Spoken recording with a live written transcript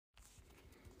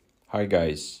Hi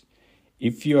guys,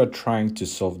 if you are trying to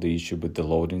solve the issue with the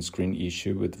loading screen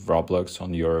issue with Roblox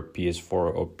on your PS4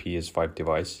 or PS5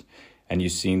 device, and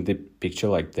you've seen the picture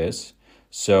like this,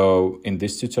 so in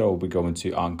this tutorial we're going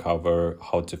to uncover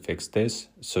how to fix this,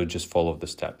 so just follow the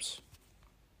steps.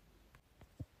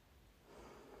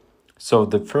 So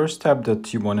the first step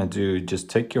that you want to do, just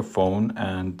take your phone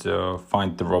and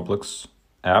find the Roblox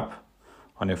app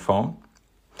on your phone.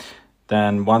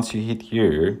 Then once you hit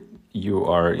here, you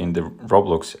are in the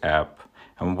Roblox app.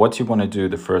 And what you want to do,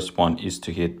 the first one is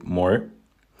to hit more.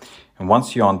 And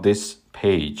once you're on this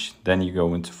page, then you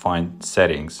go into find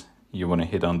settings. You want to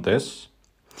hit on this.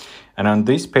 And on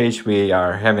this page, we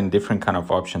are having different kind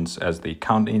of options as the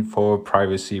account info,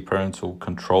 privacy, parental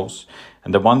controls.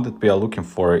 And the one that we are looking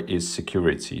for is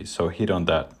security. So hit on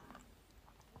that.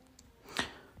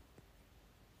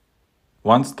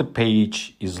 Once the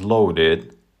page is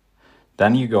loaded,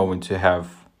 then you're going to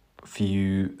have a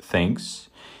few things.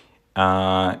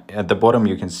 At the bottom,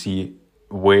 you can see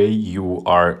where you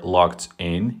are logged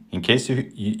in. In case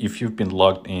if you've been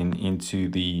logged in into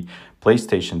the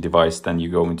PlayStation device, then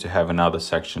you're going to have another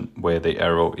section where the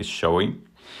arrow is showing.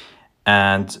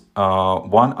 And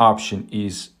one option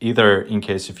is either in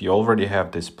case if you already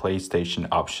have this PlayStation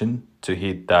option to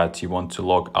hit that you want to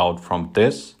log out from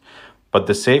this. But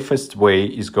the safest way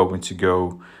is going to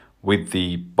go with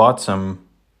the bottom,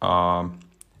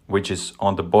 which is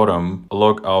on the bottom,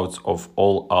 log out of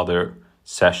all other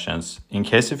sessions. In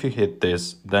case if you hit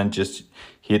this, then just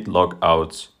hit log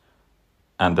out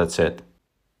and that's it.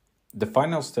 The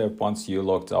final step, once you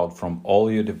logged out from all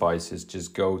your devices,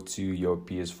 just go to your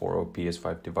PS4 or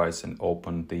PS5 device and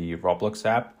open the Roblox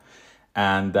app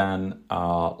and then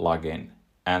log in.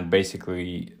 And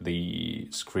basically the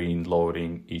screen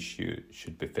loading issue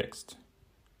should be fixed.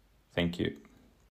 Thank you.